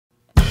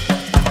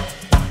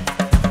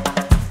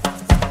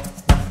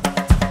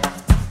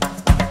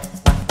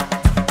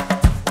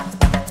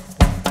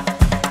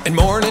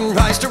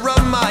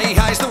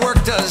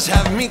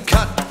me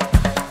cut.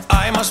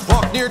 I must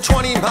walk near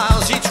 20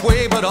 miles each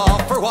way, but all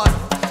for what?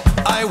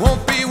 I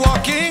won't be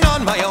walking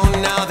on my own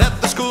now that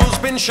the school's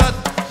been shut.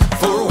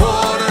 For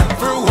water,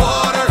 for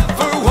water,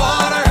 for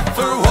water,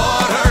 for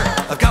water.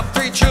 I've got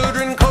 3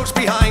 children close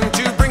behind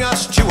to bring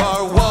us to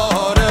our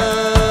water.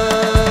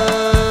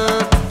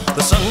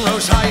 The sun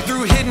rose high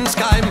through hidden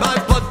sky,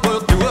 my blood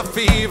boiled through a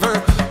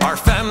fever. Our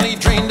family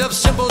dreamed of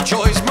simple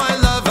joys, my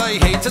love, I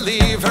hate to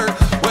leave her.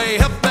 Way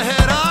up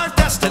ahead, our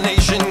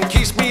destination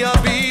keeps me a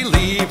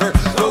believer.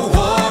 The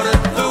water,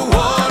 the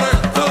water,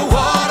 the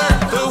water,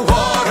 the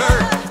water.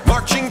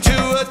 Marching to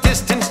a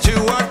distance to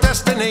our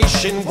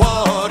destination,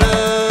 water.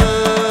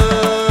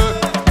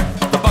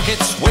 The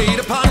buckets weighed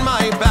upon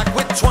my back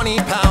with 20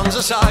 pounds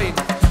aside.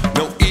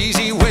 No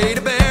easy way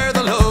to bear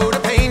the load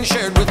of pain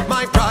shared with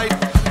my pride.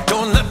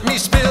 Don't let me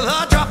spill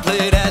a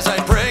droplet as I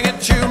bring it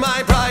to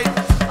my bride.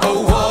 Oh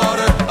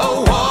water, oh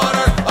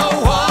water, oh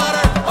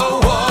water, oh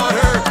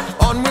water.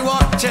 On we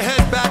walk to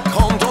head back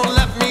home, don't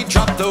let me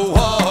drop the water.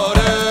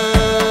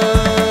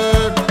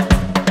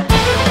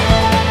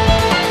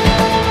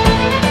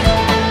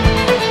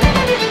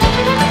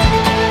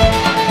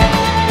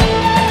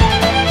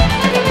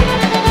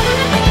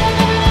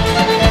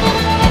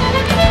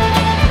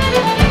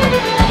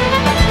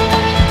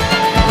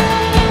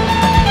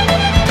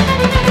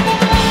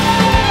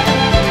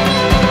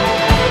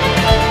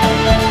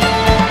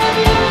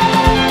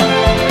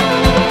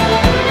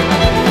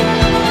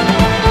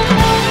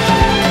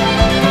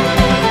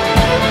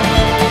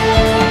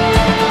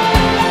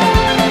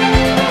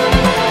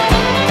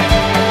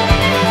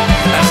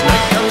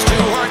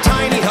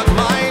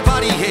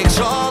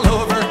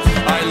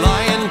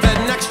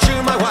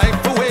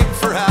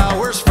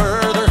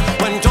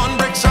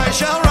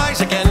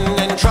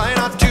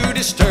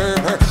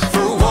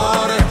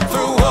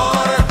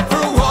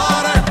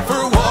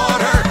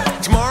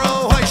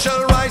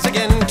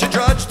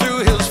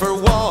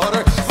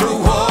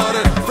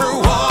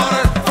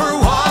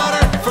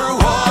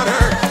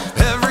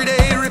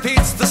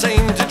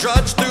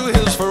 Drudge through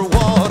hills for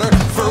water,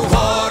 for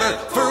water,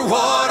 for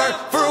water,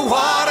 for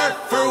water,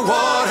 for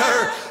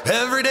water.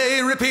 Every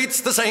day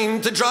repeats the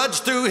same to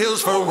drudge through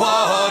hills for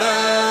water.